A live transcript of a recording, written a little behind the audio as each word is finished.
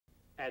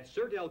At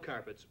Cerdell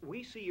Carpets,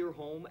 we see your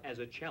home as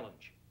a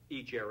challenge.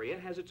 Each area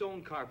has its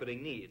own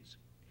carpeting needs.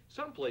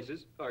 Some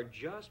places are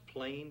just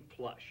plain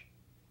plush.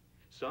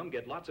 Some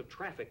get lots of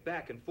traffic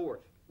back and forth,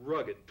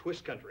 rugged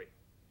twist country.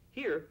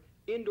 Here,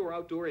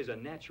 indoor-outdoor is a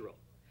natural.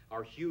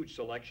 Our huge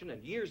selection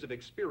and years of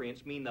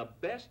experience mean the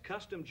best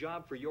custom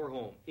job for your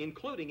home,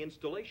 including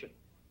installation.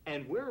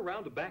 And we're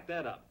around to back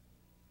that up.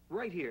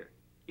 Right here,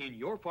 in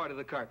your part of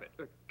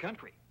the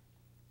country.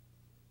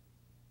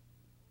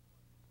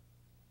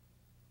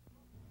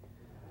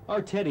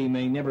 Our Teddy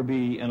may never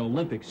be an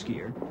Olympic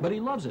skier, but he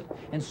loves it,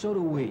 and so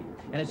do we.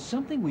 And it's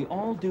something we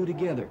all do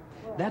together.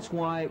 That's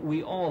why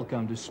we all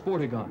come to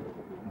Sportagon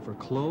for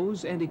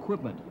clothes and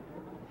equipment.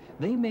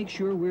 They make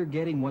sure we're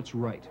getting what's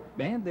right,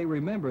 and they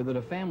remember that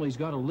a family's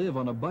got to live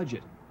on a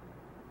budget.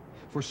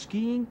 For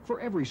skiing, for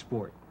every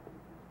sport,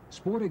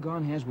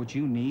 Sportagon has what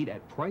you need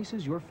at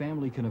prices your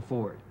family can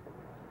afford.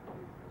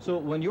 So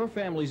when your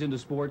family's into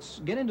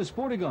sports, get into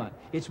Sportagon.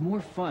 It's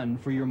more fun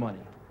for your money.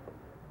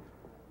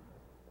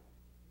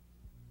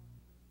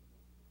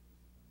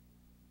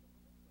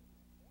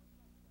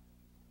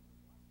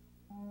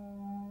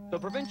 The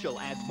Provincial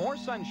adds more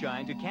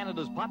sunshine to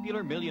Canada's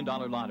popular $1 Million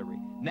Lottery.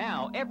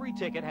 Now, every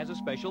ticket has a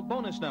special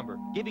bonus number,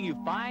 giving you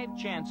 5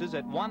 chances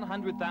at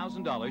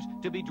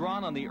 $100,000 to be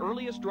drawn on the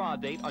earliest draw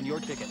date on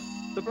your ticket.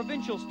 The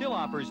Provincial still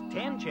offers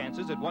 10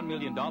 chances at $1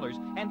 million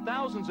and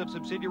thousands of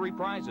subsidiary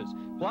prizes,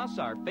 plus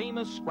our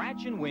famous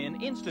Scratch and Win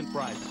instant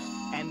prizes.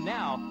 And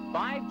now,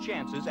 5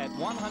 chances at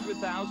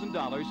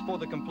 $100,000 for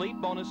the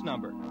complete bonus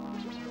number.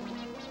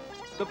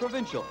 The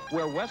Provincial,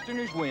 where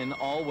Westerners win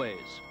always.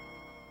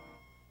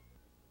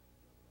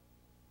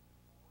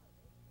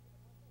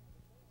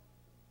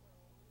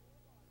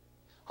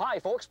 Hi,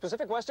 folks.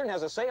 Pacific Western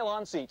has a sale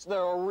on seats. They're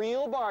a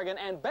real bargain,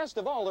 and best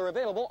of all, they're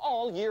available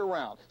all year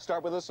round.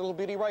 Start with this little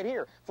beauty right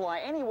here. Fly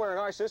anywhere in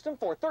our system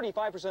for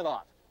 35%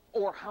 off.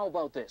 Or how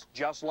about this?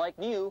 Just like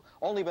new,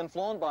 only been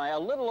flown by a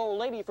little old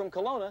lady from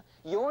Kelowna,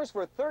 yours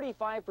for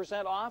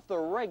 35% off the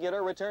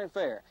regular return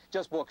fare.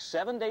 Just book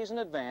 7 days in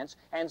advance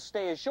and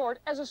stay as short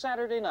as a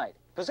Saturday night.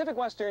 Pacific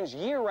Western's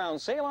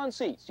year-round sale on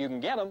seats. You can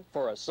get them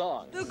for a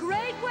song. The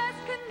Great West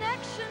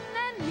Connection.